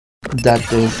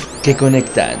Datos que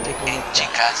conectan. En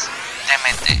Chicas D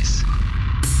Mentes.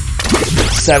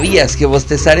 ¿Sabías que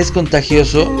bostezar es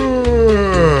contagioso?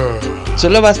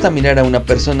 Solo basta mirar a una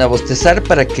persona bostezar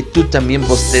para que tú también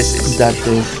bosteces.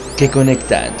 Datos que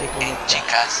conectan. En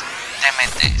Chicas D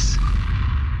Mentes.